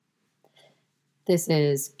This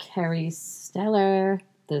is Carrie Stellar,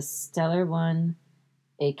 the Stellar One,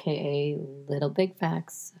 aka Little Big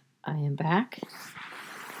Facts. I am back,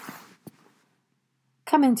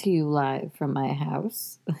 coming to you live from my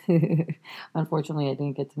house. Unfortunately, I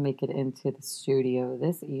didn't get to make it into the studio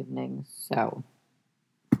this evening, so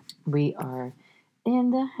we are in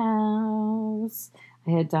the house. I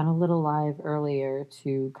had done a little live earlier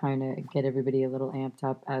to kind of get everybody a little amped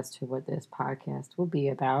up as to what this podcast will be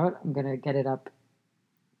about. I'm going to get it up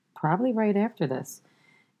probably right after this.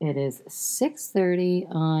 It is 6:30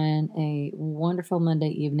 on a wonderful Monday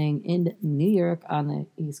evening in New York on the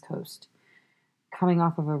East Coast. Coming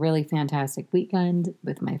off of a really fantastic weekend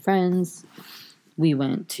with my friends. We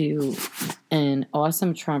went to an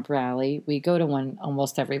awesome Trump rally. We go to one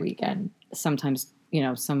almost every weekend. Sometimes,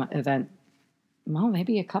 some event, well,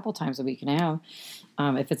 maybe a couple times a week now.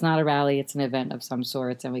 If it's not a rally, it's an event of some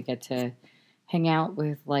sorts, and we get to hang out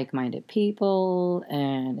with like-minded people,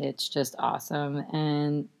 and it's just awesome.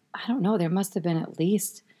 And I don't know, there must have been at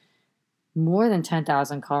least more than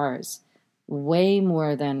 10,000 cars, way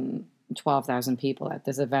more than 12,000 people at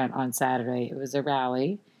this event on Saturday. It was a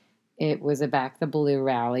rally. It was a Back the Blue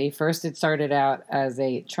rally. First, it started out as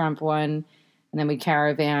a Trump one, and then we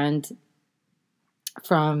caravanned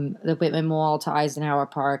from the Whitman Mall to Eisenhower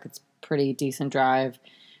Park. It's a pretty decent drive.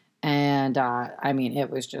 And it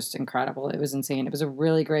was just incredible. It was insane. It was a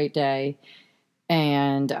really great day.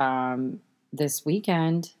 And this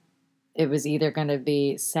weekend, it was either going to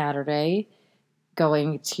be Saturday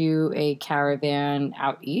going to a caravan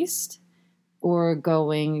out east or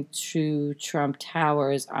going to Trump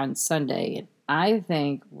Towers on Sunday. And I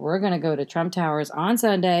think we're going to go to Trump Towers on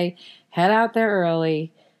Sunday, head out there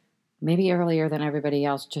early, maybe earlier than everybody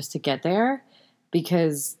else just to get there.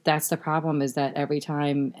 Because that's the problem, is that every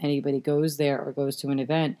time anybody goes there or goes to an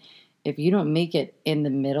event, if you don't make it in the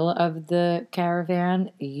middle of the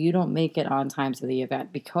caravan, you don't make it on time to the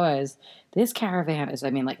event, because this caravan is,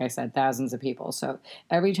 like I said, thousands of people. So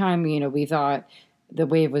every time, we thought the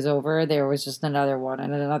wave was over, there was just another one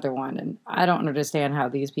and another one. And I don't understand how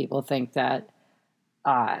these people think that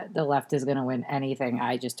the left is going to win anything.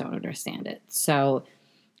 I just don't understand it. So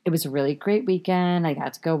it was a really great weekend. I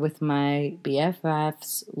got to go with my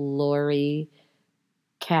BFFs, Lori,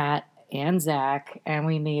 Kat, and Zach, and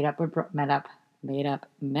we met up with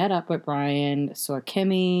Brian, saw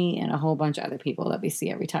Kimmy, and a whole bunch of other people that we see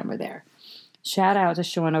every time we're there. Shout out to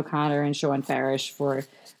Sean O'Connor and Sean Farish for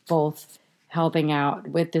both helping out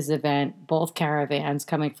with this event. Both caravans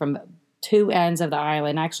coming from two ends of the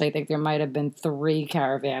island. Actually, I think there might have been 3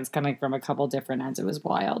 caravans coming from a couple different ends. It was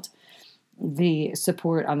wild. The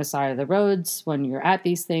support on the side of the roads when you're at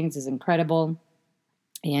these things is incredible.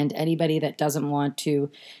 And anybody that doesn't want to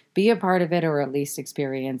be a part of it, or at least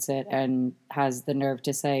experience it, and has the nerve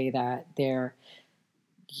to say that they're,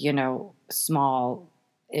 small,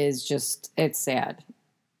 is just, it's sad.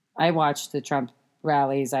 I watched the Trump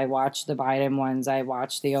rallies. I watched the Biden ones. I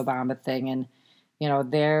watched the Obama thing. And,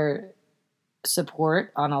 their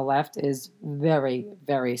support on the left is very,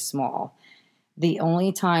 very small. The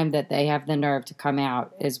only time that they have the nerve to come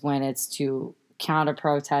out is when it's to counter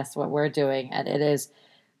protest what we're doing. And it is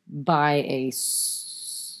by a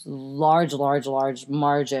large, large, large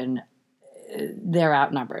margin. They're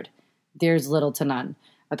outnumbered. There's little to none.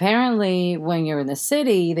 Apparently, when you're in the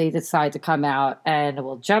city, they decide to come out and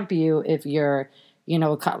will jump you if you're,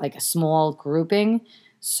 like a small grouping.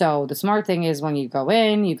 So the smart thing is, when you go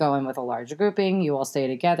in with a larger grouping. You all stay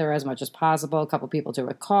together as much as possible. A couple people to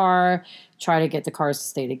a car. Try to get the cars to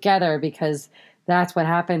stay together, because that's what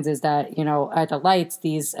happens, is that, at the lights,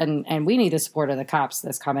 and we need the support of the cops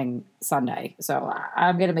this coming Sunday. So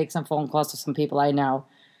I'm going to make some phone calls to some people I know,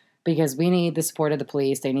 because we need the support of the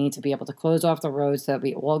police. They need to be able to close off the roads so that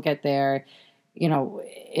we all get there,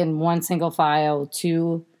 in one single file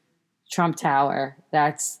to Trump Tower.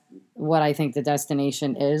 That's what I think the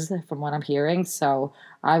destination is, from what I'm hearing. So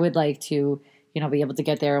I would like to, be able to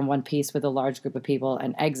get there in one piece with a large group of people,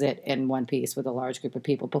 and exit in one piece with a large group of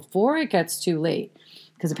people before it gets too late.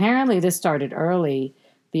 Because apparently this started early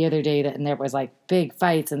the other day, and there was like big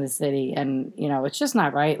fights in the city, and, it's just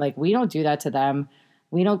not right. Like, we don't do that to them.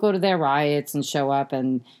 We don't go to their riots and show up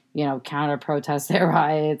and, counter protest their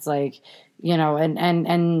riots. Like,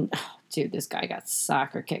 and dude, this guy got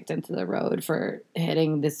soccer kicked into the road for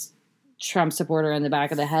hitting this Trump supporter in the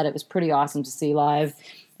back of the head. It was pretty awesome to see live.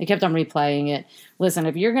 They kept on replaying it. Listen,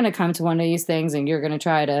 if you're going to come to one of these things and you're going to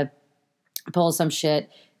try to pull some shit,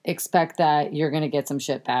 expect that you're going to get some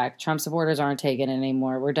shit back. Trump supporters aren't taking it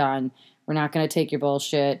anymore. We're done. We're not going to take your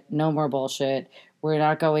bullshit. No more bullshit. We're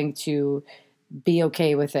not going to be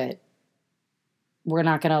okay with it. We're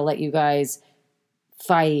not going to let you guys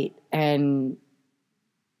fight and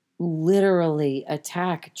literally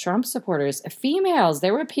attack Trump supporters. Females,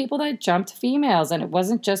 there were people that jumped females, and it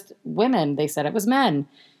wasn't just women. They said it was men.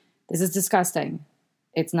 This is disgusting.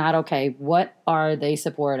 It's not okay. What are they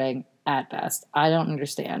supporting at best? I don't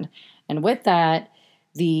understand. And with that,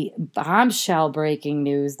 the bombshell breaking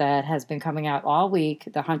news that has been coming out all week,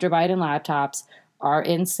 the Hunter Biden laptops are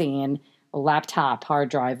insane. Laptop, hard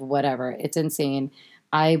drive, whatever. It's insane.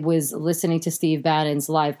 I was listening to Steve Bannon's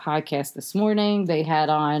live podcast this morning. They had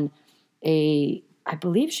on I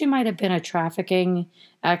believe she might have been a trafficking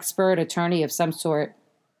expert, attorney of some sort.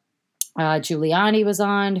 Giuliani was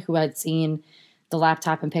on, who had seen the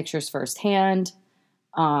laptop and pictures firsthand.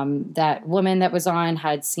 That woman that was on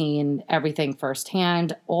had seen everything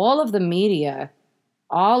firsthand. All of the media,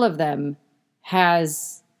 all of them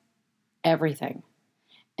has everything.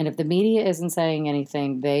 And if the media isn't saying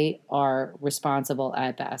anything, they are responsible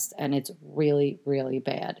at best. And it's really, really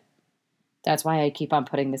bad. That's why I keep on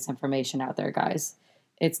putting this information out there, guys.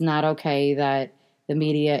 It's not okay that the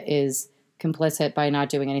media is complicit by not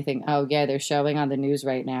doing anything. Oh, yeah, they're showing on the news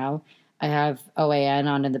right now. I have OAN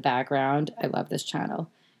on in the background. I love this channel.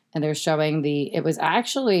 And they're showing it was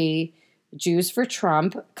actually Jews for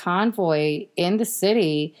Trump convoy in the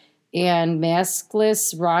city, and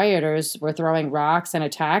maskless rioters were throwing rocks and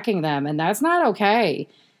attacking them. And that's not okay.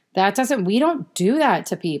 We don't do that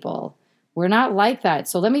to people. We're not like that.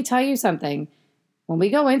 So let me tell you something. When we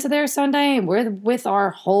go into there Sunday and we're with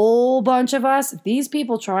our whole bunch of us, if these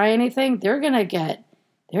people try anything, they're gonna get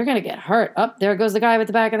hurt. Oh, there goes the guy with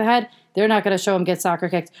the back of the head. They're not gonna show him get soccer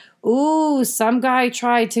kicked. Ooh, some guy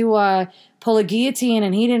tried to pull a guillotine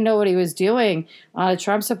and he didn't know what he was doing on a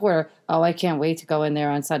Trump supporter. Oh, I can't wait to go in there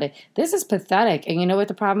on Sunday. This is pathetic. And you know what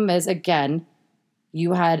the problem is? Again,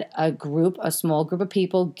 you had a small group of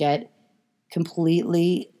people get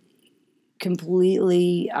completely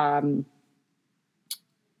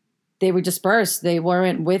they were dispersed. They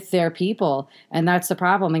weren't with their people. And that's the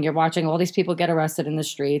problem. And you're watching all these people get arrested in the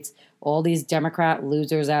streets, all these Democrat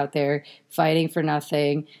losers out there fighting for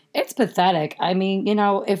nothing. It's pathetic. I mean,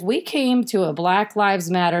 if we came to a Black Lives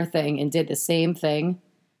Matter thing and did the same thing,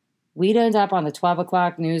 we'd end up on the 12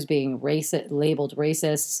 o'clock news being labeled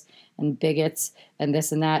racists and bigots and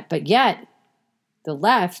this and that. But yet, the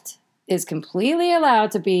left is completely allowed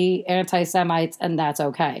to be anti-Semites, and that's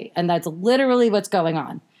okay. And that's literally what's going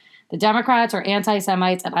on. The Democrats are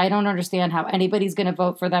anti-Semites, and I don't understand how anybody's going to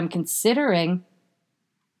vote for them, considering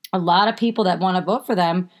a lot of people that want to vote for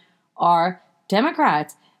them are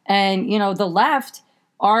Democrats. And, the left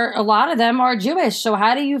a lot of them are Jewish. So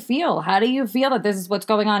how do you feel? How do you feel that this is what's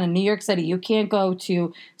going on in New York City? You can't go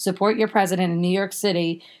to support your president in New York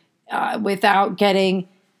City without getting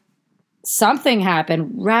something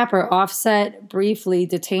happen. Rapper Offset briefly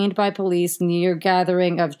detained by police near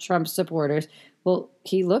gathering of Trump supporters. Well,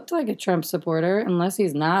 he looked like a Trump supporter, unless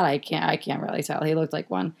he's not. I can't really tell. He looked like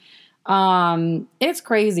one. It's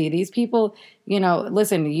crazy. These people,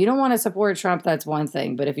 listen, you don't want to support Trump, that's one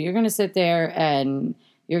thing. But if you're going to sit there and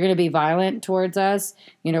you're going to be violent towards us,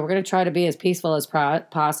 we're going to try to be as peaceful as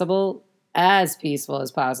possible.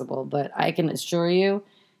 But I can assure you,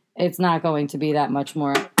 it's not going to be that much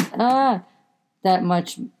more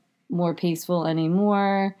peaceful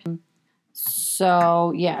anymore.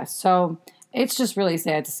 So, yeah. So it's just really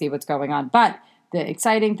sad to see what's going on. But the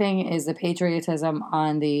exciting thing is the patriotism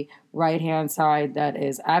on the right-hand side. That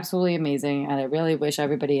is absolutely amazing. And I really wish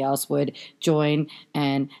everybody else would join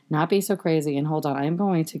and not be so crazy. And hold on, I'm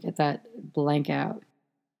going to get that blank out.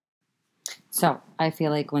 So I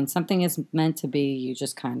feel like when something is meant to be, you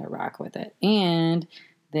just kind of rock with it. And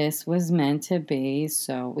this was meant to be,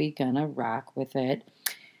 so we gonna rock with it.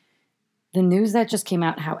 The news that just came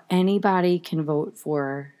out, how anybody can vote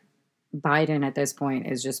for Biden at this point,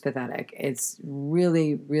 is just pathetic. It's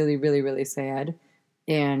really, really, really, really sad,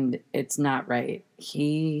 and it's not right.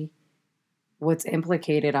 What's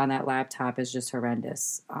implicated on that laptop is just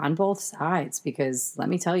horrendous on both sides, because let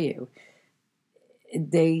me tell you,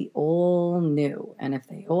 they all knew, and if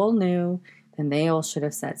they all knew, then they all should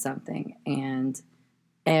have said something, and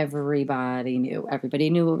everybody knew.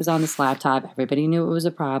 Everybody knew what was on this laptop. Everybody knew it was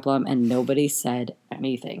a problem, and nobody said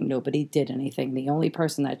anything. Nobody did anything. The only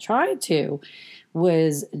person that tried to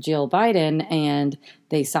was Jill Biden, and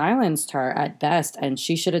they silenced her at best, and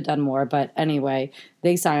she should have done more. But anyway,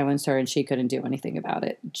 they silenced her, and she couldn't do anything about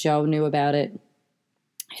it. Joe knew about it.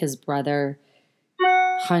 His brother,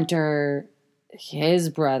 Hunter, his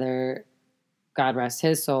brother, God rest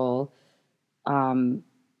his soul,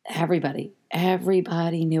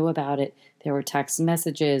 Everybody knew about it. There were text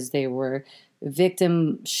messages. They were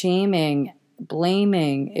victim shaming,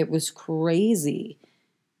 blaming. It was crazy.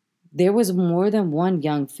 there was more than one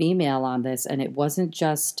young female on this, and it wasn't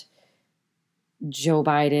just Joe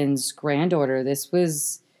Biden's granddaughter. This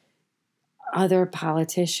was other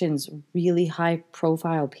politicians, really high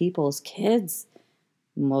profile people's kids,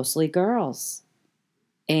 mostly girls.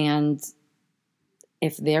 And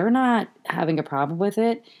if they're not having a problem with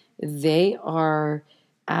it, they are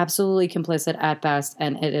absolutely complicit at best,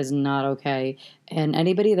 and it is not okay. And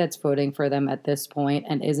anybody that's voting for them at this point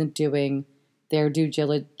and isn't doing their due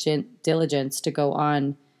diligence to go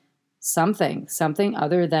on something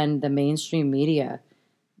other than the mainstream media,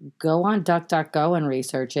 go on DuckDuckGo and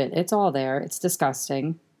research it. It's all there. It's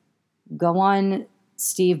disgusting. Go on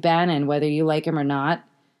Steve Bannon, whether you like him or not.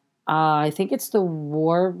 I think it's the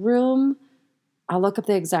War Room. I'll look up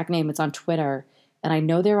the exact name. It's on Twitter. And I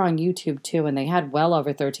know they're on YouTube too. And they had well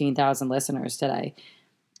over 13,000 listeners today.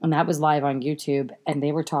 And that was live on YouTube. And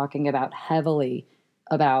they were talking about heavily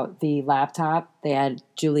about the laptop. They had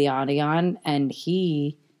Giuliani on, and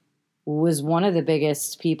he was one of the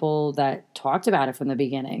biggest people that talked about it from the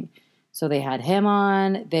beginning. So they had him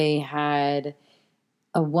on. They had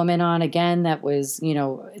a woman on again that was,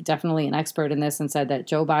 definitely an expert in this, and said that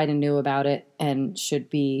Joe Biden knew about it and should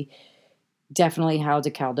be definitely held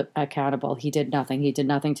accountable. He did nothing. He did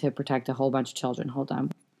nothing to protect a whole bunch of children. Hold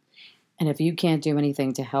on. And if you can't do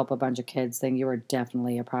anything to help a bunch of kids, then you are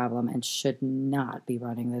definitely a problem and should not be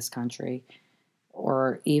running this country,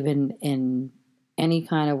 or even in any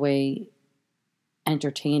kind of way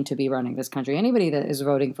entertained to be running this country. Anybody that is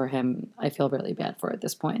voting for him, I feel really bad for at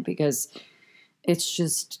this point, because it's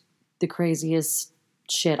just the craziest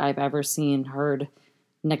shit I've ever seen, heard,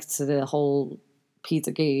 next to the whole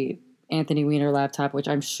Pizzagate Anthony Weiner laptop, which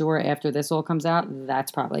I'm sure after this all comes out,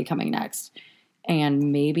 that's probably coming next.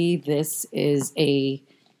 And maybe this is a,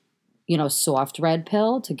 soft red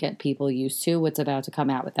pill to get people used to what's about to come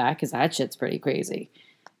out with that, because that shit's pretty crazy.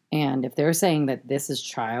 And if they're saying that this is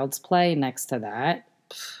child's play next to that,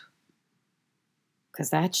 because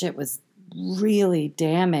that shit was really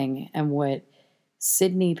damning, and what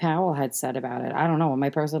Sidney Powell had said about it, I don't know, in my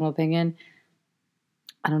personal opinion,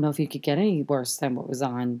 I don't know if you could get any worse than what was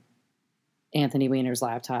on Anthony Weiner's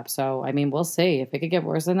laptop. So, I mean, we'll see. If it could get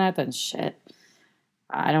worse than that, then shit.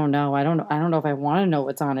 I don't know. I don't know if I want to know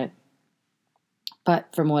what's on it.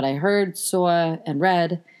 But from what I heard, saw, and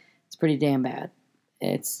read, it's pretty damn bad.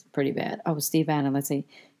 It's pretty bad. Oh, Steve Bannon. Let's see.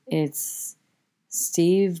 It's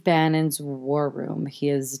Steve Bannon's War Room. He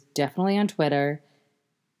is definitely on Twitter,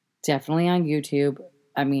 definitely on YouTube.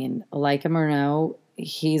 I mean, like him or no,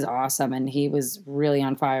 he's awesome. And he was really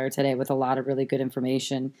on fire today with a lot of really good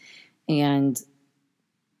information. And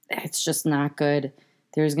it's just not good.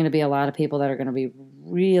 There's going to be a lot of people that are going to be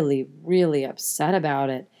really, really upset about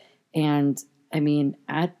it. And I mean,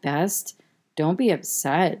 at best, don't be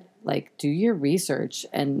upset. Like, do your research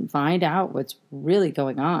and find out what's really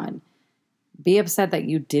going on. Be upset that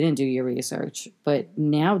you didn't do your research, but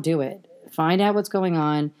now do it. Find out what's going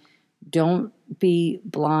on. Don't be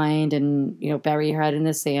blind and, bury your head in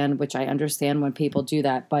the sand, which I understand when people do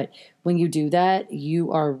that. But when you do that,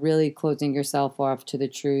 you are really closing yourself off to the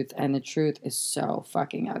truth. And the truth is so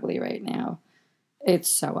fucking ugly right now. It's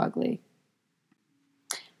so ugly.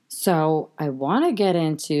 So I want to get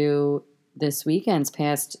into this weekend's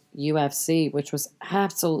past UFC, which was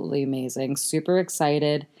absolutely amazing. Super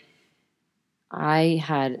excited. I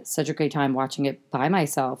had such a great time watching it by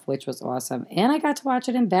myself, which was awesome. And I got to watch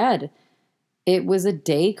it in bed. It was a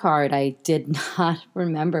day card. I did not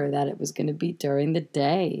remember that it was going to be during the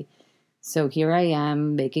day. So here I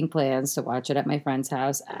am making plans to watch it at my friend's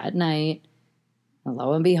house at night. And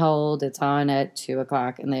lo and behold, it's on at 2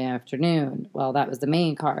 o'clock in the afternoon. Well, that was the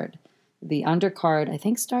main card. The undercard, I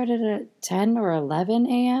think, started at 10 or 11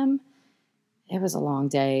 a.m. It was a long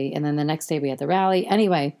day. And then the next day we had the rally.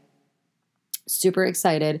 Anyway, super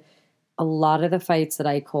excited. A lot of the fights that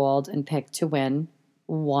I called and picked to win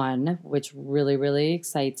won, which really, really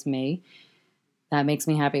excites me. That makes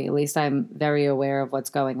me happy. At least I'm very aware of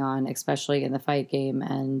what's going on, especially in the fight game.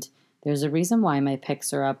 And there's a reason why my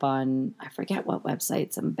picks are up on, I forget what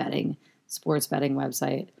websites I'm betting, sports betting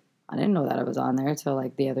website. I didn't know that it was on there till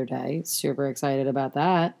like the other day. Super excited about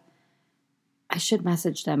that. I should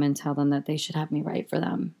message them and tell them that they should have me write for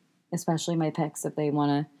them, especially my picks if they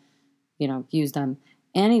want to, use them.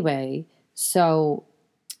 Anyway, so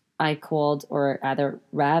I called, or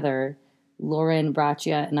rather, Lauren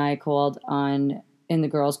Braccia and I called on in the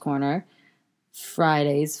girls' corner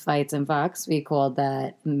Friday's Fights and Fox. We called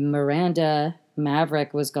that Miranda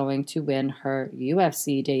Maverick was going to win her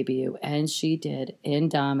UFC debut, and she did in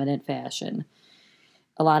dominant fashion.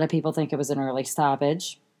 A lot of people think it was an early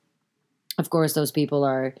stoppage. Of course, those people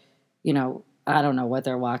are, I don't know what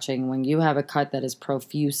they're watching. When you have a cut that is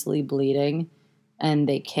profusely bleeding and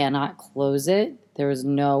they cannot close it, there is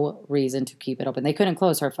no reason to keep it open. They couldn't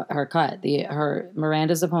close her cut. Her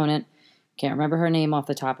Miranda's opponent, can't remember her name off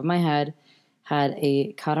the top of my head, had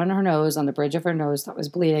a cut on her nose, on the bridge of her nose, that was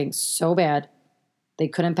bleeding so bad. They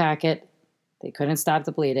couldn't pack it. They couldn't stop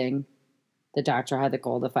the bleeding. The doctor had to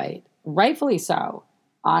call the fight. Rightfully so,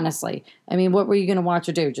 honestly. I mean, what were you going to watch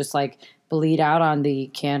her do? Just like bleed out on the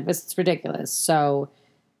canvas? It's ridiculous. So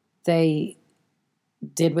they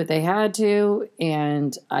did what they had to,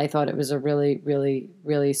 and I thought it was a really, really,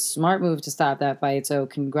 really smart move to stop that fight. So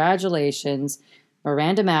congratulations,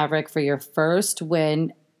 Miranda Maverick, for your first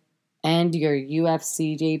win and your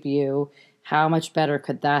UFC debut. How much better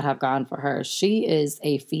could that have gone for her? She is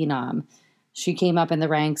a phenom. She came up in the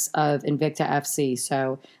ranks of Invicta FC,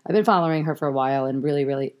 so I've been following her for a while and really,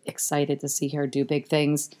 really excited to see her do big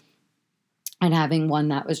things, and having one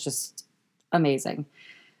that was just amazing.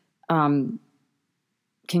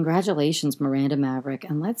 Congratulations, Miranda Maverick.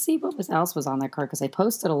 And let's see what else was on that card, because I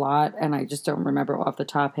posted a lot and I just don't remember off the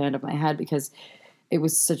top hand of my head because it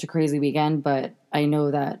was such a crazy weekend. But I know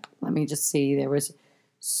that, let me just see, there was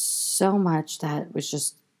so much that was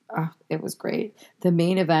just, it was great. The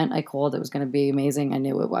main event I called, it was going to be amazing. I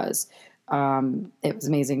knew it was. It was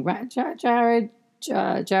amazing. Jared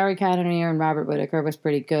Cannonier and Robert Whitaker was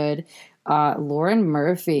pretty good. Lauren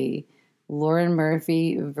Murphy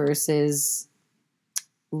versus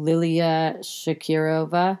Lilia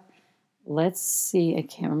Shakirova. Let's see. I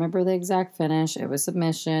can't remember the exact finish. It was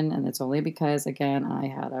submission, and it's only because, again, I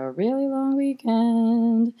had a really long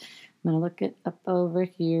weekend. I'm going to look it up over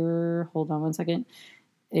here. Hold on one second.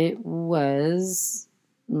 It was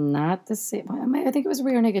not the same. I think it was a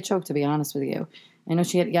rear naked choke, to be honest with you. I know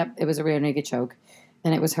she had, it was a rear naked choke.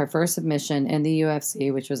 And it was her first submission in the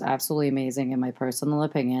UFC, which was absolutely amazing in my personal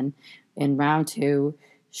opinion. In round 2,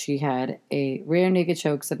 she had a rear naked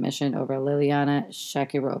choke submission over Liliana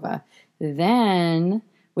Shakirova. Then,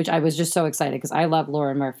 which I was just so excited because I love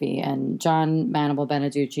Lauren Murphy, and John Manimal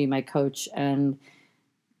Beneducci, my coach and,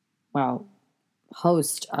 well,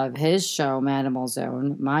 host of his show, Manimal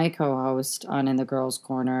Zone, my co-host on In the Girls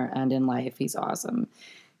Corner and in life. He's awesome.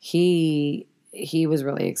 He was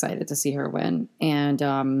really excited to see her win.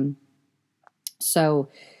 And so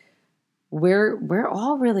we're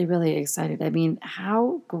all really, really excited. I mean,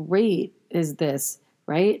 how great is this,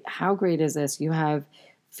 right? How great is this? You have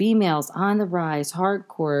females on the rise,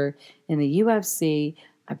 hardcore in the UFC.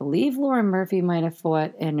 I believe Lauren Murphy might have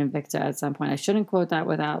fought in Invicta at some point. I shouldn't quote that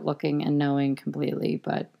without looking and knowing completely,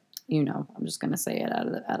 but I'm just going to say it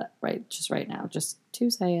right now, just to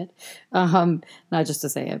say it. Not just to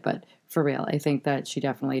say it, but for real. I think that she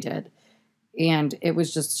definitely did. And it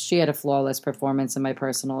was just, she had a flawless performance in my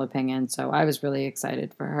personal opinion. So I was really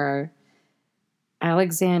excited for her.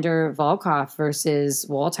 Alexander Volkov versus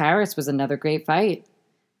Walt Harris was another great fight.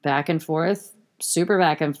 Back and forth, super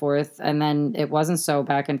back and forth. And then it wasn't so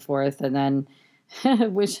back and forth. And then,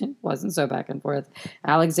 which wasn't so back and forth.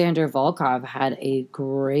 Alexander Volkov had a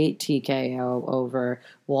great TKO over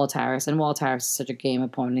Walt Harris. And Walt Harris is such a game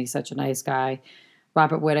opponent. He's such a nice guy.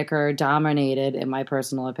 Robert Whitaker dominated, in my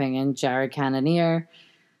personal opinion, Jared Cannonier.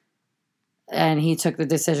 And he took the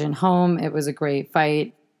decision home. It was a great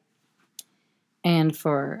fight. And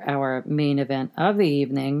for our main event of the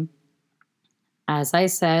evening, as I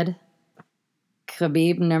said,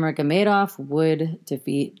 Khabib Nurmagomedov would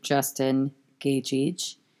defeat Justin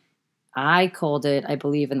Gaethje. I called it, I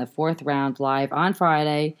believe, in the 4th round live on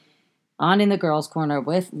Friday on In the Girls Corner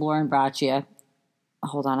with Lauren Braccia.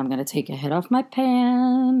 Hold on, I'm going to take a hit off my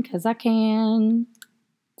pen because I can.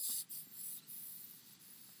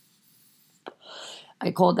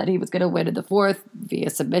 I called that he was going to win in the 4th via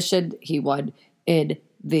submission. He won in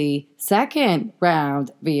the 2nd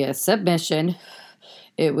round via submission.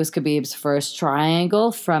 It was Khabib's first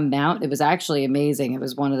triangle from mount. It was actually amazing. It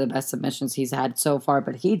was one of the best submissions he's had so far,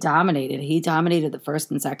 but he dominated. He dominated the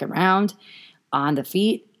 1st and 2nd round on the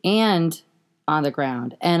feet and on the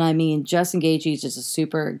ground. And I mean, Justin Gaethje is just a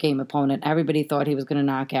super game opponent. Everybody thought he was going to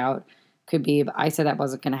knock out Khabib. I said that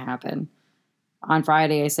wasn't going to happen. On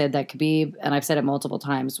Friday, I said that Khabib, and I've said it multiple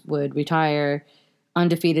times, would retire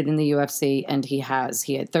undefeated in the UFC, and he has.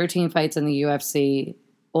 He had 13 fights in the UFC,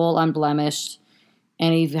 all unblemished,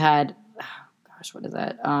 and he had,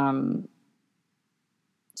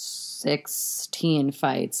 16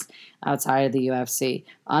 fights outside of the UFC.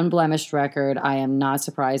 Unblemished record. I am not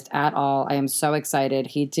surprised at all. I am so excited.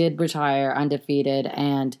 He did retire undefeated,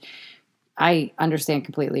 and I understand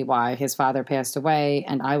completely why. His father passed away,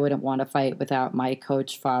 and I wouldn't want to fight without my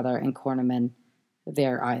coach, father, and cornerman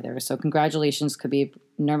there either. So congratulations, Khabib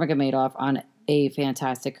Nurmagomedov, on a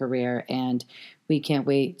fantastic career, and we can't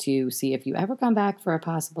wait to see if you ever come back for a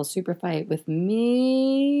possible super fight with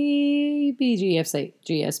maybe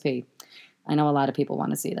GSP. I know a lot of people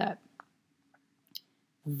want to see that.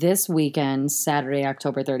 This weekend, Saturday,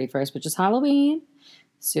 October 31st, which is Halloween.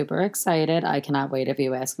 Super excited. I cannot wait if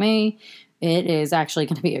you ask me. It is actually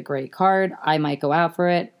going to be a great card. I might go out for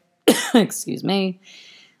it. Excuse me.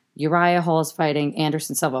 Uriah Hall's fighting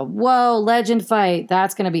Anderson Silva. Whoa, legend fight.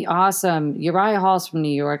 That's going to be awesome. Uriah Hall's from New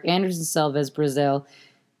York. Anderson Silva is Brazilian.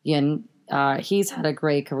 He's had a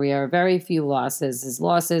great career. Very few losses. His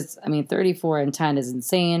losses, 34-10 is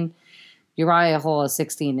insane. Uriah Hall is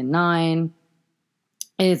 16-9.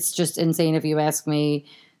 It's just insane if you ask me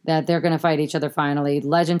that they're going to fight each other finally.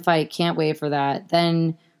 Legend fight. Can't wait for that.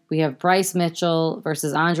 Then we have Bryce Mitchell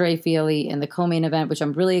versus Andre Fili in the co-main event, which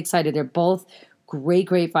I'm really excited. They're both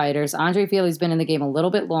great fighters. Andre Fili's been in the game a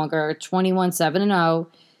little bit longer, 21-7-0.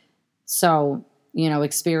 So,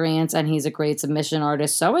 experience, and he's a great submission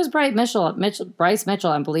artist. So is Bryce Mitchell.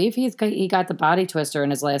 I believe he got the body twister in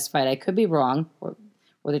his last fight. I could be wrong, or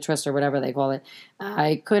the twister, whatever they call it.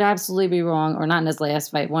 I could absolutely be wrong, or not in his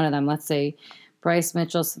last fight. One of them, let's see. Bryce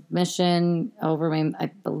Mitchell submission over,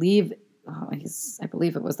 I believe it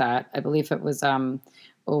was that. I believe it was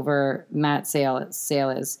over Matt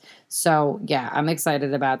Salas. So, yeah, I'm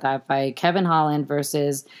excited about that fight. Kevin Holland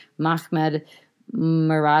versus Mahmed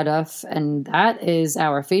Muradov, and that is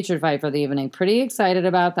our featured fight for the evening. Pretty excited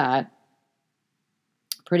about that.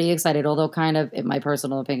 Pretty excited, although kind of, in my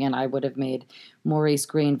personal opinion, I would have made Maurice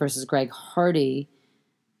Green versus Greg Hardy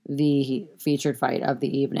the featured fight of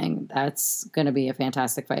the evening. That's going to be a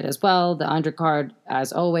fantastic fight as well. The undercard,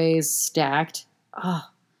 as always, stacked. Oh,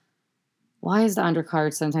 why is the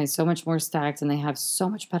undercard sometimes so much more stacked and they have so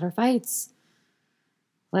much better fights?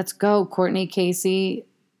 Let's go. Courtney Casey,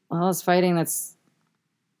 is fighting.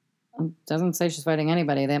 Doesn't say she's fighting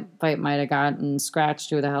anybody. That fight might have gotten scratched.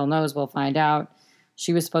 Who the hell knows? We'll find out.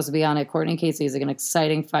 She was supposed to be on it. Courtney Casey is an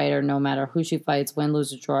exciting fighter no matter who she fights, win,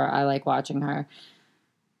 lose, or draw. I like watching her.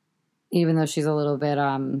 Even though she's a little bit,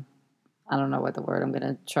 I don't know what the word I'm going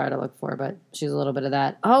to try to look for, but she's a little bit of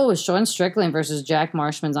that. Oh, Sean Strickland versus Jack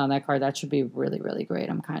Marshman's on that card. That should be really, really great.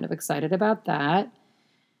 I'm kind of excited about that.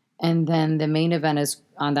 And then the main event is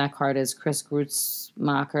on that card is Chris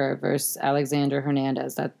Grutzmacher versus Alexander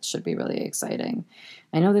Hernandez. That should be really exciting.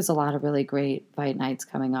 I know there's a lot of really great fight nights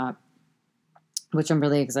coming up, which I'm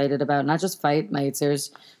really excited about. Not just fight nights,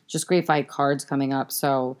 there's just great fight cards coming up.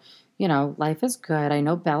 So, life is good. I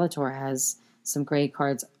know Bellator has some great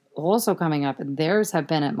cards also coming up, and theirs have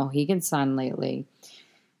been at Mohegan Sun lately.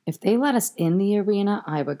 If they let us in the arena,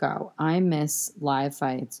 I would go. I miss live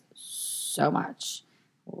fights so much.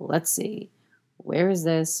 Let's see. Where is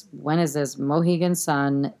this? When is this? Mohegan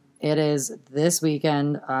Sun. It is this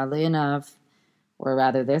weekend, oddly enough, or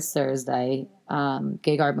rather this Thursday.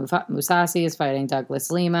 Gegard Mousasi is fighting Douglas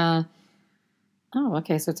Lima. Oh,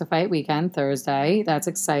 okay, so it's a fight weekend, Thursday. That's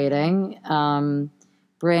exciting.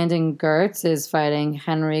 Brandon Gertz is fighting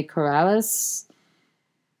Henry Corrales.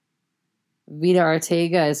 Vida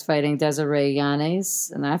Ortega is fighting Desiree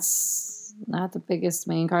Yanez, and that's not the biggest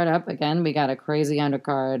main card up. Again, we got a crazy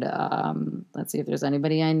undercard. Let's see if there's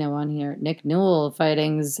anybody I know on here. Nick Newell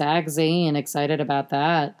fighting Zach Zane. Excited about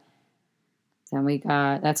that. Then we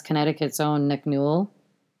got, that's Connecticut's own Nick Newell.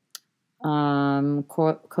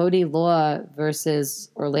 Cody Law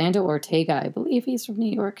versus Orlando Ortega. I believe he's from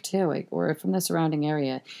New York too, or from the surrounding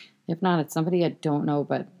area. If not, it's somebody I don't know,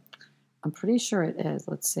 but I'm pretty sure it is.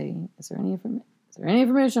 Let's see. Is there any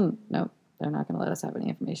information? Nope, they're not going to let us have any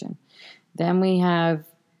information. Then we have,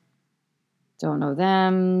 don't know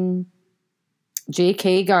them, Jake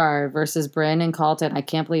Hagar versus Brandon Carlton. I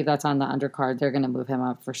can't believe that's on the undercard. They're going to move him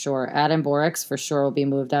up for sure. Adam Borix for sure will be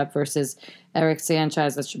moved up versus Eric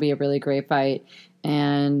Sanchez. That should be a really great fight.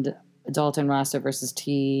 And Dalton Roster versus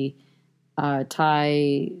Ty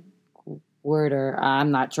Werder.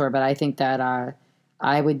 I'm not sure, but I think that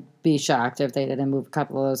I would be shocked if they didn't move a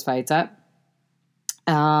couple of those fights up.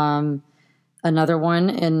 Another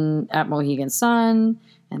one at Mohegan Sun,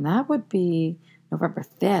 and that would be November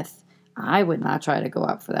 5th. I would not try to go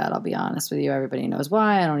up for that, I'll be honest with you. Everybody knows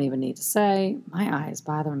why. I don't even need to say. My eyes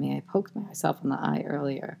bother me. I poked myself in the eye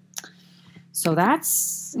earlier. So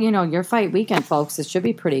that's, your fight weekend, folks. It should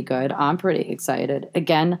be pretty good. I'm pretty excited.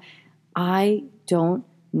 Again, I don't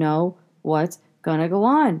know what's going to go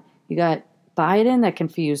on. You got Biden that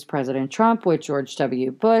confused President Trump with George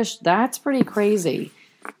W. Bush. That's pretty crazy.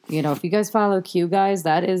 If you guys follow Q, guys,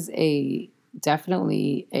 that is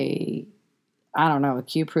definitely a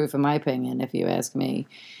Q proof in my opinion, if you ask me.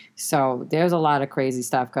 So there's a lot of crazy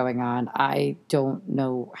stuff going on. I don't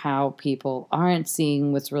know how people aren't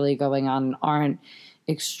seeing what's really going on and aren't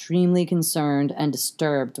extremely concerned and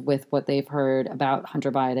disturbed with what they've heard about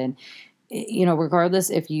Hunter Biden. Regardless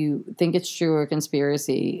if you think it's true or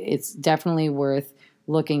conspiracy, it's definitely worth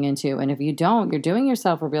looking into. And if you don't, you're doing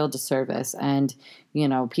yourself a real disservice. And,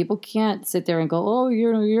 people can't sit there and go, oh,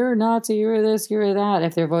 you're a Nazi, you're this, you're that,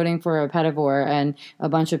 if they're voting for a pedivore and a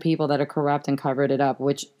bunch of people that are corrupt and covered it up,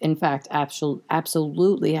 which in fact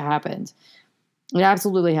absolutely happened. It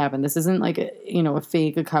absolutely happened. This isn't like a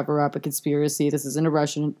fake, a cover up, a conspiracy. This isn't a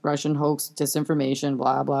Russian hoax, disinformation,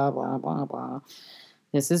 blah blah blah blah blah.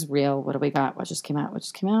 This is real. What do we got? What just came out?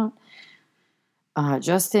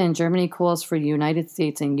 Just in, Germany calls for United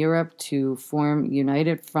States and Europe to form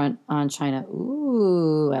united front on China.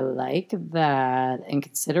 Ooh, I like that. And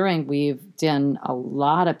considering we've done a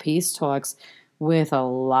lot of peace talks with a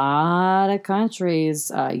lot of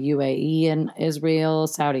countries, UAE and Israel,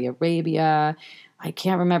 Saudi Arabia. I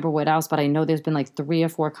can't remember what else, but I know there's been like 3 or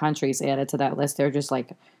 4 countries added to that list. They're just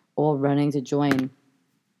like all running to join.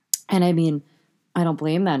 And I mean, I don't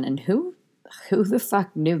blame them. And who the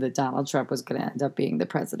fuck knew that Donald Trump was going to end up being the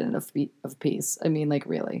president of peace? I mean, like,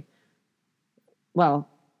 really? Well,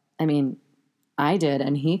 I mean, I did,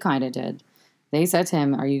 and he kind of did. They said to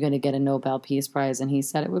him, are you going to get a Nobel Peace Prize? And he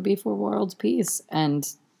said it would be for world peace. And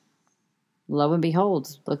lo and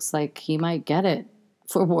behold, looks like he might get it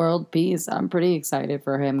for world peace. I'm pretty excited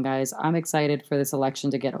for him, guys. I'm excited for this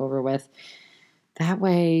election to get over with. That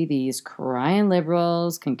way, these crying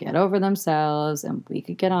liberals can get over themselves and we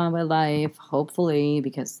could get on with life, hopefully,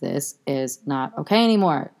 because this is not okay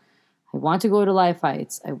anymore. I want to go to live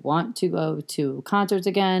fights. I want to go to concerts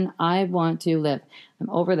again. I want to live. I'm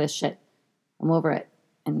over this shit. I'm over it.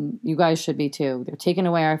 And you guys should be too. They're taking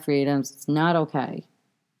away our freedoms. It's not okay.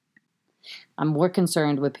 I'm more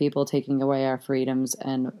concerned with people taking away our freedoms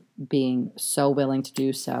and being so willing to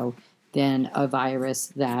do so than a virus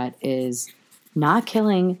that is not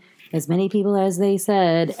killing as many people as they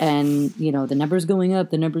said. And, the numbers going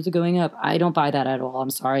up, the numbers are going up. I don't buy that at all.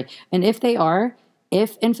 I'm sorry. And if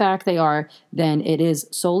in fact they are, then it is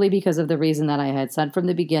solely because of the reason that I had said from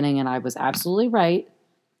the beginning, and I was absolutely right,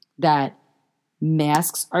 that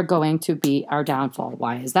masks are going to be our downfall.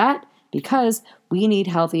 Why is that? Because we need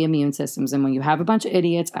healthy immune systems. And when you have a bunch of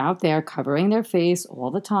idiots out there covering their face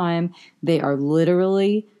all the time, they are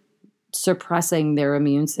literally suppressing their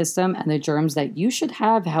immune system and the germs that you should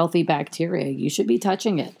have healthy bacteria. You should be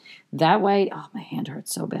touching it. That way, oh, my hand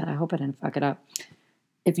hurts so bad. I hope I didn't fuck it up.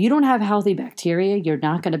 If you don't have healthy bacteria, you're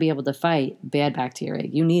not going to be able to fight bad bacteria.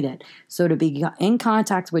 You need it. So to be in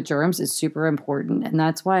contact with germs is super important. And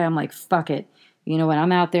that's why I'm like, fuck it. When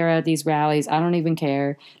I'm out there at these rallies, I don't even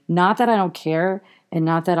care. Not that I don't care and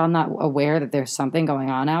not that I'm not aware that there's something going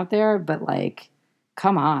on out there, but like,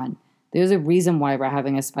 come on. There's a reason why we're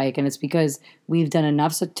having a spike, and it's because we've done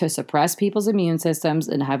enough to suppress people's immune systems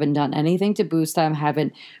and haven't done anything to boost them,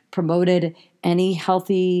 haven't promoted any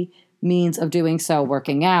healthy means of doing so,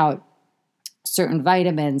 working out, certain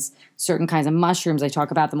vitamins, certain kinds of mushrooms. I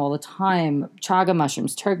talk about them all the time. Chaga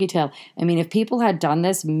mushrooms, turkey tail. I mean, if people had done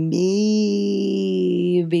this, maybe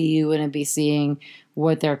you wouldn't be seeing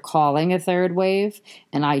what they're calling a third wave.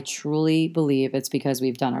 And I truly believe it's because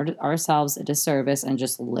we've done ourselves a disservice and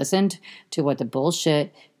just listened to what the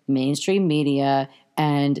bullshit mainstream media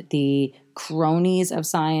and the cronies of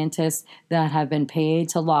scientists that have been paid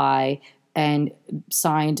to lie and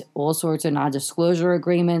signed all sorts of non-disclosure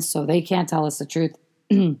agreements so they can't tell us the truth,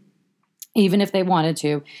 even if they wanted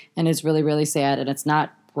to. And it's really, really sad. And it's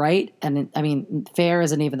not right. And fair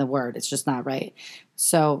isn't even the word. It's just not right.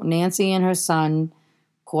 So Nancy and her son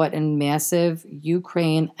caught in massive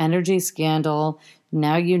Ukraine energy scandal.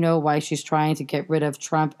 Now you know why she's trying to get rid of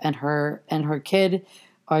Trump, and her kid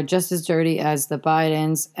are just as dirty as the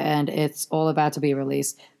Bidens, and it's all about to be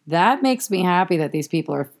released. That makes me happy that these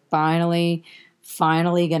people are finally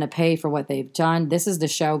going to pay for what they've done. This is the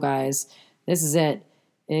show, guys. This is it.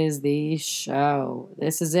 Is the show.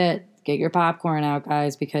 This is it. Get your popcorn out,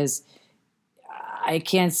 guys, because I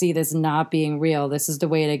can't see this not being real. This is the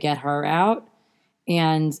way to get her out.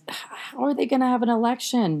 And how are they going to have an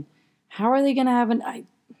election? How are they going to have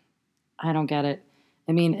I don't get it.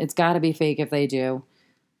 I mean, it's got to be fake if they do.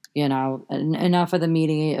 Enough of the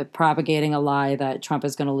media propagating a lie that Trump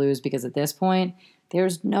is going to lose, because at this point,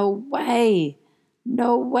 there's no way.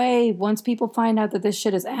 No way. Once people find out that this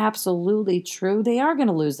shit is absolutely true, they are going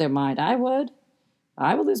to lose their mind. I would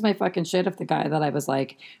lose my fucking shit if the guy that I was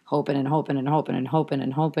like hoping and hoping and hoping and hoping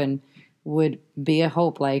and hoping would be a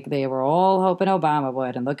hope like they were all hoping Obama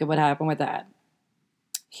would. And look at what happened with that.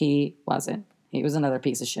 He wasn't. He was another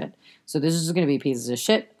piece of shit. So this is going to be pieces of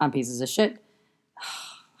shit on pieces of shit.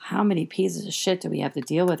 How many pieces of shit do we have to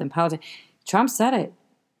deal with in politics? Trump said it.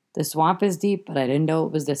 The swamp is deep, but I didn't know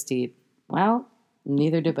it was this deep. Well,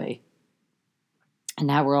 neither did we. And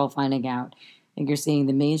now we're all finding out. And you're seeing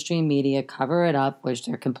the mainstream media cover it up, which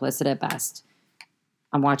they're complicit at best.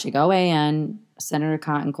 I'm watching OAN. Senator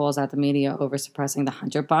Cotton calls out the media over suppressing the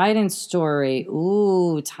Hunter Biden story.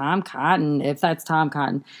 Ooh, Tom Cotton, if that's Tom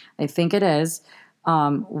Cotton. I think it is.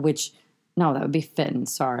 No, that would be Fitton,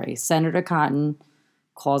 sorry. Senator Cotton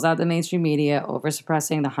calls out the mainstream media over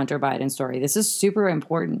suppressing the Hunter Biden story. This is super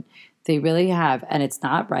important. They really have, and it's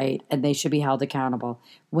not right, and they should be held accountable.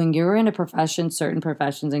 When you're in a profession, certain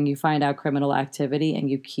professions, and you find out criminal activity and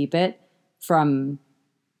you keep it from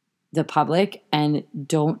the public and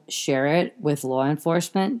don't share it with law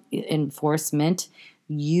enforcement,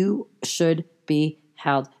 you should be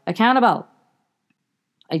held accountable.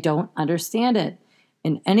 I don't understand it.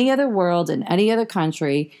 In any other world, in any other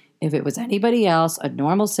country, if it was anybody else, a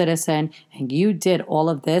normal citizen, and you did all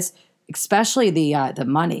of this, especially the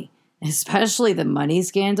money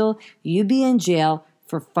scandal, you'd be in jail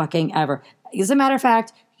for fucking ever. As a matter of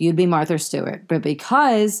fact, you'd be Martha Stewart. But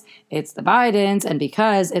because it's the Bidens and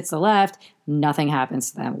because it's the left, nothing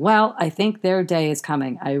happens to them. Well, I think their day is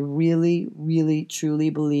coming. I really, really, truly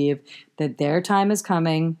believe that their time is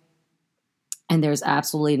coming, and there's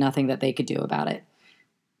absolutely nothing that they could do about it.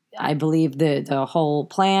 I believe the whole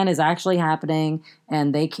plan is actually happening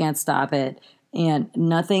and they can't stop it. And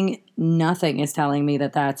nothing is telling me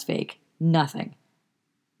that that's fake. Nothing.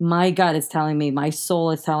 My gut is telling me, my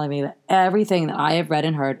soul is telling me that everything that I have read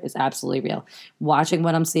and heard is absolutely real. Watching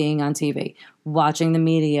what I'm seeing on TV, watching the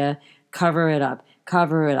media cover it up,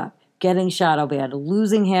 getting shadow banned,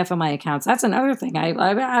 losing half of my accounts. That's another thing.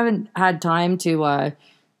 I haven't had time to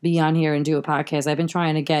be on here and do a podcast. I've been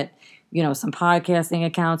trying to get some podcasting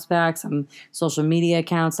accounts back, some social media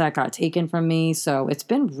accounts that got taken from me. So it's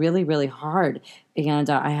been really, really hard. And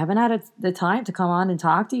I haven't had the time to come on and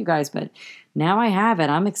talk to you guys, but now I have it.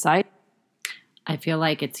 I'm excited. I feel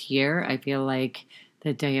like it's here. I feel like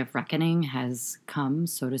the day of reckoning has come,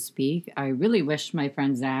 so to speak. I really wish my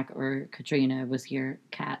friend Zach or Katrina was here,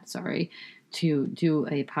 Kat, sorry, to do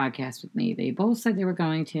a podcast with me. They both said they were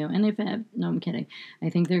going to, and no, I'm kidding. I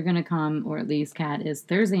think they're going to come, or at least Kat is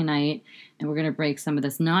Thursday night, and we're going to break some of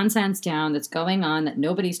this nonsense down that's going on that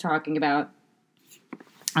nobody's talking about.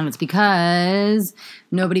 And it's because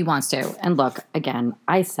nobody wants to. And look, again,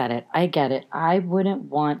 I said it. I get it. I wouldn't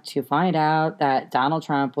want to find out that Donald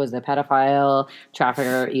Trump was a pedophile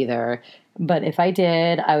trafficker either. But if I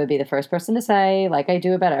did, I would be the first person to say, like I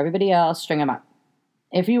do about everybody else, string him up.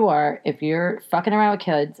 If you're fucking around with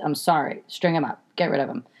kids, I'm sorry, string them up, get rid of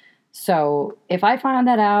them. So if I found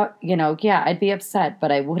that out, yeah, I'd be upset,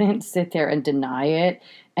 but I wouldn't sit there and deny it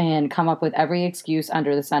and come up with every excuse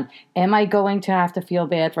under the sun. Am I going to have to feel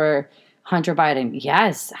bad for Hunter Biden?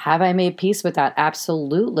 Yes. Have I made peace with that?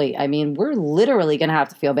 Absolutely. I mean, we're literally going to have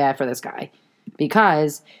to feel bad for this guy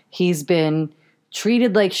because he's been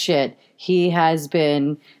treated like shit. He has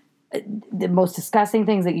been the most disgusting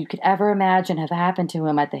things that you could ever imagine have happened to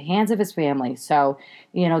him at the hands of his family. So,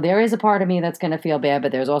 there is a part of me that's going to feel bad,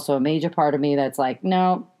 but there's also a major part of me that's like,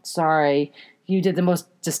 no, sorry. You did the most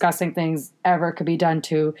disgusting things ever could be done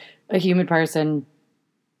to a human person.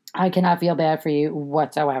 I cannot feel bad for you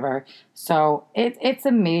whatsoever. So it's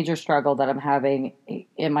a major struggle that I'm having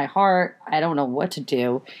in my heart. I don't know what to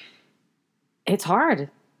do. It's hard.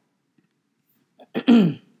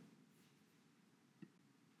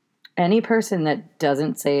 Any person that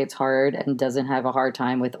doesn't say it's hard and doesn't have a hard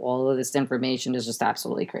time with all of this information is just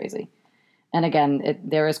absolutely crazy. And again,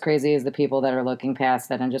 they're as crazy as the people that are looking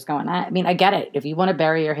past it and just going, I mean, I get it. If you want to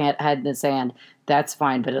bury your head in the sand, that's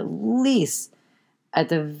fine. But at least, at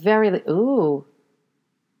the very ooh,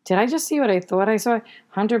 did I just see what I thought I saw?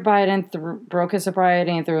 Hunter Biden broke his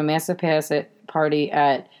sobriety and threw a massive party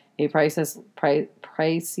at a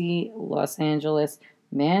pricey Los Angeles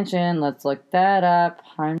mansion. Let's look that up.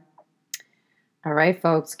 All right,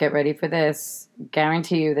 folks, get ready for this.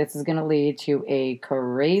 Guarantee you this is going to lead to a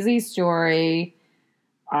crazy story.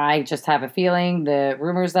 I just have a feeling the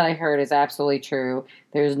rumors that I heard is absolutely true.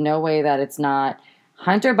 There's no way that it's not.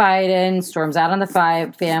 Hunter Biden storms out on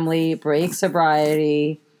the family, breaks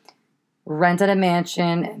sobriety, rented a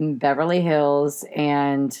mansion in Beverly Hills,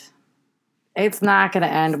 and it's not going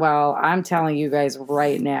to end well. I'm telling you guys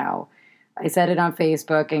right now. I said it on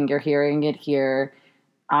Facebook, and you're hearing it here.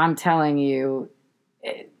 I'm telling you,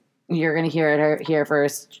 you're going to hear it here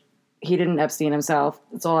first. He didn't Epstein himself.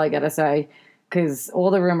 That's all I got to say. because all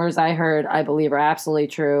the rumors I heard, I believe are absolutely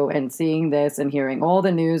true. And seeing this and hearing all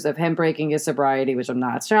the news of him breaking his sobriety, which I'm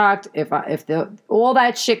not shocked. If all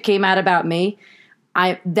that shit came out about me,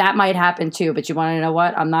 that might happen too. But you want to know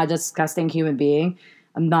what? I'm not a disgusting human being.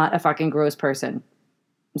 I'm not a fucking gross person.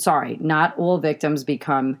 I'm sorry. Not all victims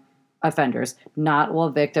become offenders. Not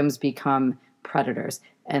all victims become predators.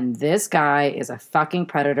 And this guy is a fucking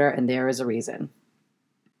predator, and there is a reason.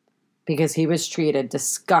 Because he was treated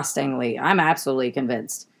disgustingly. I'm absolutely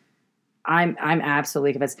convinced. I'm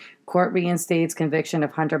absolutely convinced. Court reinstates conviction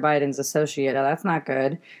of Hunter Biden's associate. Oh, that's not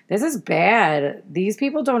good. This is bad. These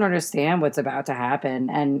people don't understand what's about to happen.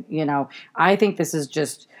 And, I think this is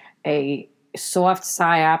just a soft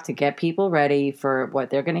psyop to get people ready for what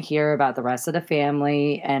they're going to hear about the rest of the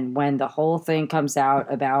family. And when the whole thing comes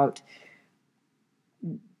out about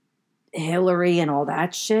Hillary and all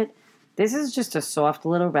that shit, this is just a soft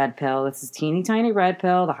little red pill. This is teeny tiny red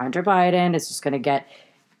pill. The Hunter Biden is just going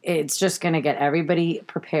to get everybody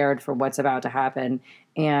prepared for what's about to happen.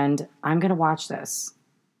 And I'm going to watch this.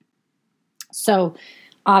 So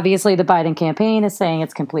obviously the Biden campaign is saying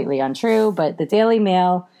it's completely untrue, but the Daily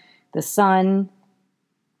Mail, The Sun,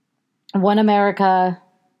 One America,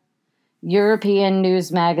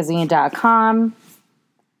 EuropeanNewsMagazine.com,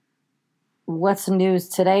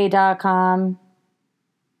 What'sNewsToday.com,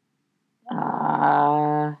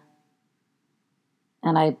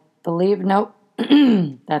 and I believe, nope,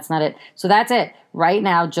 that's not it. So that's it. Right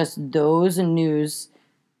now, just those news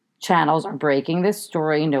channels are breaking this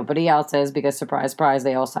story. Nobody else is, because surprise, surprise,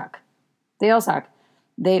 they all suck. They all suck.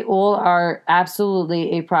 They all are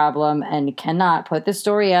absolutely a problem and cannot put the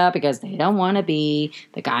story up because they don't want to be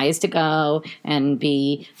the guys to go and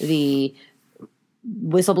be the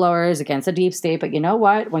whistleblowers against the deep state. But you know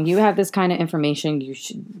what? When you have this kind of information,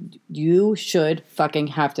 you should fucking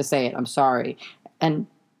have to say it. I'm sorry. And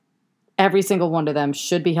every single one of them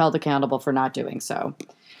should be held accountable for not doing so.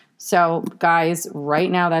 So, guys,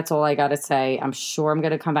 right now, that's all I got to say. I'm sure I'm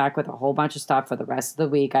going to come back with a whole bunch of stuff for the rest of the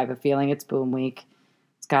week. I have a feeling it's boom week.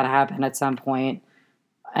 It's got to happen at some point.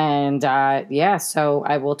 And, so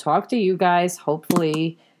I will talk to you guys,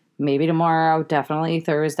 hopefully, maybe tomorrow, definitely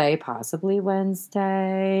Thursday, possibly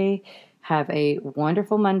Wednesday. Have a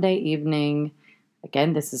wonderful Monday evening.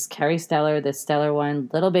 Again, this is Carrie Stellar, the Stellar One,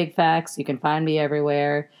 Little Big Facts. You can find me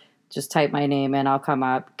everywhere. Just type my name in. I'll come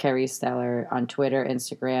up, Carrie Stellar, on Twitter,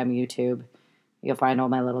 Instagram, YouTube. You'll find all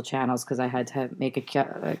my little channels because I had to make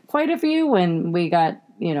quite a few when we got,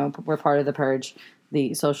 we're part of the purge,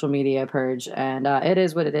 the social media purge. And it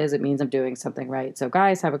is what it is. It means I'm doing something right. So,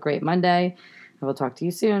 guys, have a great Monday. I will talk to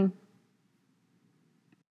you soon.